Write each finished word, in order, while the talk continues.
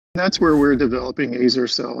That's where we're developing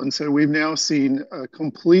Azer-cel. And so we've now seen a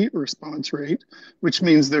complete response rate, which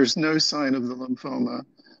means there's no sign of the lymphoma.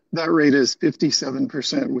 That rate is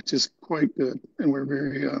 57%, which is quite good. And we're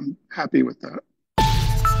very happy with that.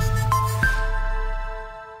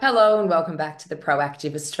 Hello and welcome back to the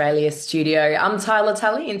Proactive Australia studio. I'm Tyler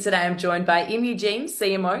Tully, and today I'm joined by Imugene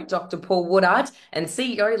CMO Dr. Paul Woodard and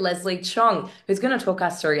CEO Leslie Chong, who's going to talk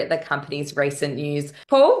us through the company's recent news.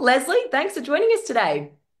 Paul, Leslie, thanks for joining us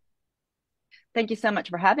today. Thank you so much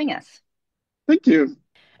for having us. Thank you.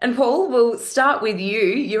 And Paul, we'll start with you.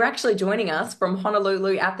 You're actually joining us from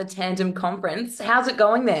Honolulu at the Tandem conference. How's it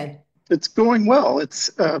going there? It's going well. It's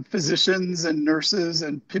physicians and nurses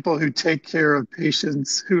and people who take care of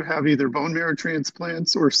patients who have either bone marrow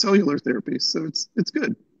transplants or cellular therapies. So it's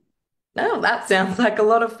good. Oh, that sounds like a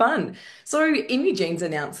lot of fun. So, Imugene's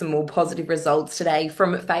announced some more positive results today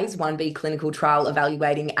from phase 1b clinical trial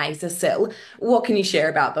evaluating Azer-cel. What can you share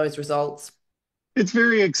about those results? It's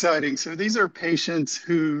very exciting. So these are patients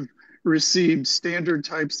who received standard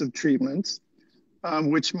types of treatments,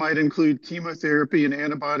 which might include chemotherapy and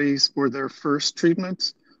antibodies for their first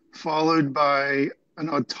treatment, followed by an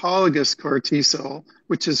autologous CAR-T cell,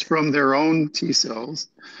 which is from their own T cells.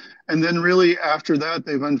 And then really after that,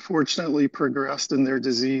 they've unfortunately progressed in their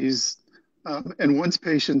disease. And once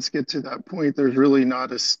patients get to that point, there's really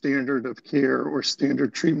not a standard of care or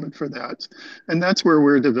standard treatment for that. And that's where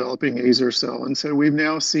we're developing Azer-cel. And so we've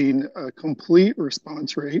now seen a complete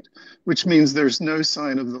response rate, which means there's no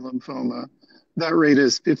sign of the lymphoma. That rate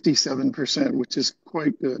is 57%, which is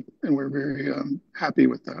quite good. And we're very happy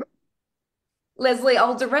with that. Leslie,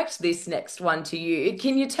 I'll direct this next one to you.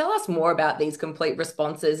 Can you tell us more about these complete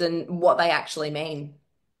responses and what they actually mean?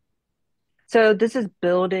 So this is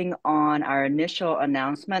building on our initial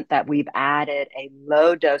announcement that we've added a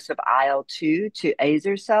low dose of IL-2 to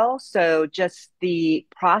Azer-cel. So just the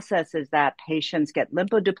process is that patients get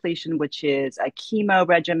lymphodepletion, which is a chemo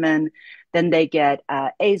regimen. Then they get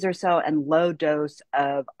Azer-cel and low dose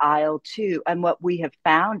of IL-2. And what we have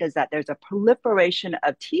found is that there's a proliferation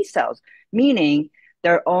of T cells, meaning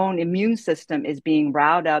their own immune system is being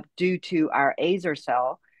riled up due to our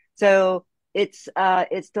Azer-cel. So it's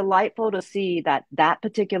delightful to see that that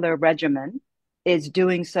particular regimen is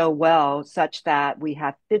doing so well, such that we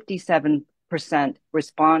have 57%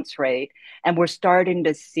 response rate, and we're starting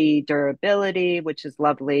to see durability, which is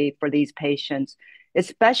lovely for these patients,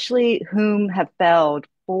 especially whom have failed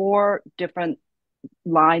 4 different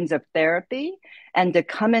lines of therapy, and to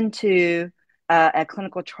come into a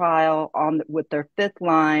clinical trial on with their fifth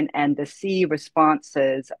line and to see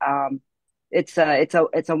responses. It's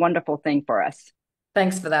a wonderful thing for us.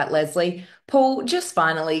 Thanks for that, Leslie. Paul, just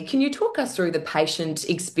finally, can you talk us through the patient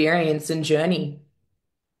experience and journey?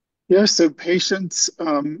 Yeah, so patients,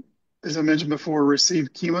 as I mentioned before,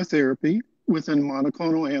 receive chemotherapy with a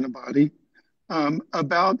monoclonal antibody.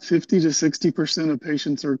 About 50 to 60% of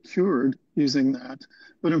patients are cured using that.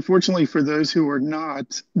 But unfortunately, for those who are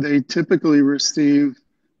not, they typically receive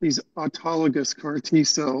these autologous CAR-T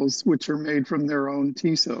cells, which are made from their own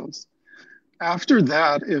T cells. After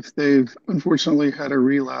that, if they've unfortunately had a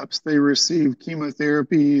relapse, they receive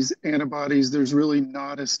chemotherapies, antibodies. There's really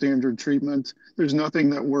not a standard treatment. There's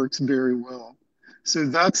nothing that works very well. So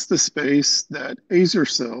that's the space that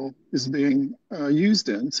Azer-cel is being used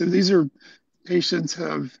in. So these are patients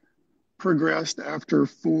have progressed after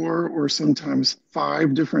 4 or sometimes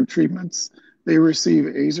 5 different treatments. They receive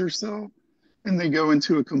Azer-cel and they go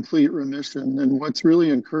into a complete remission. And what's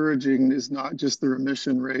really encouraging is not just the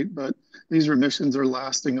remission rate, but these remissions are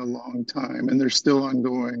lasting a long time and they're still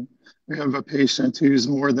ongoing. We have a patient who's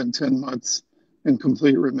more than 10 months in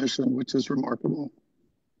complete remission, which is remarkable.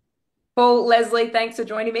 Paul, Leslie, thanks for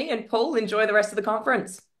joining me. And Paul, enjoy the rest of the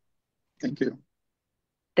conference. Thank you.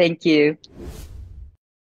 Thank you.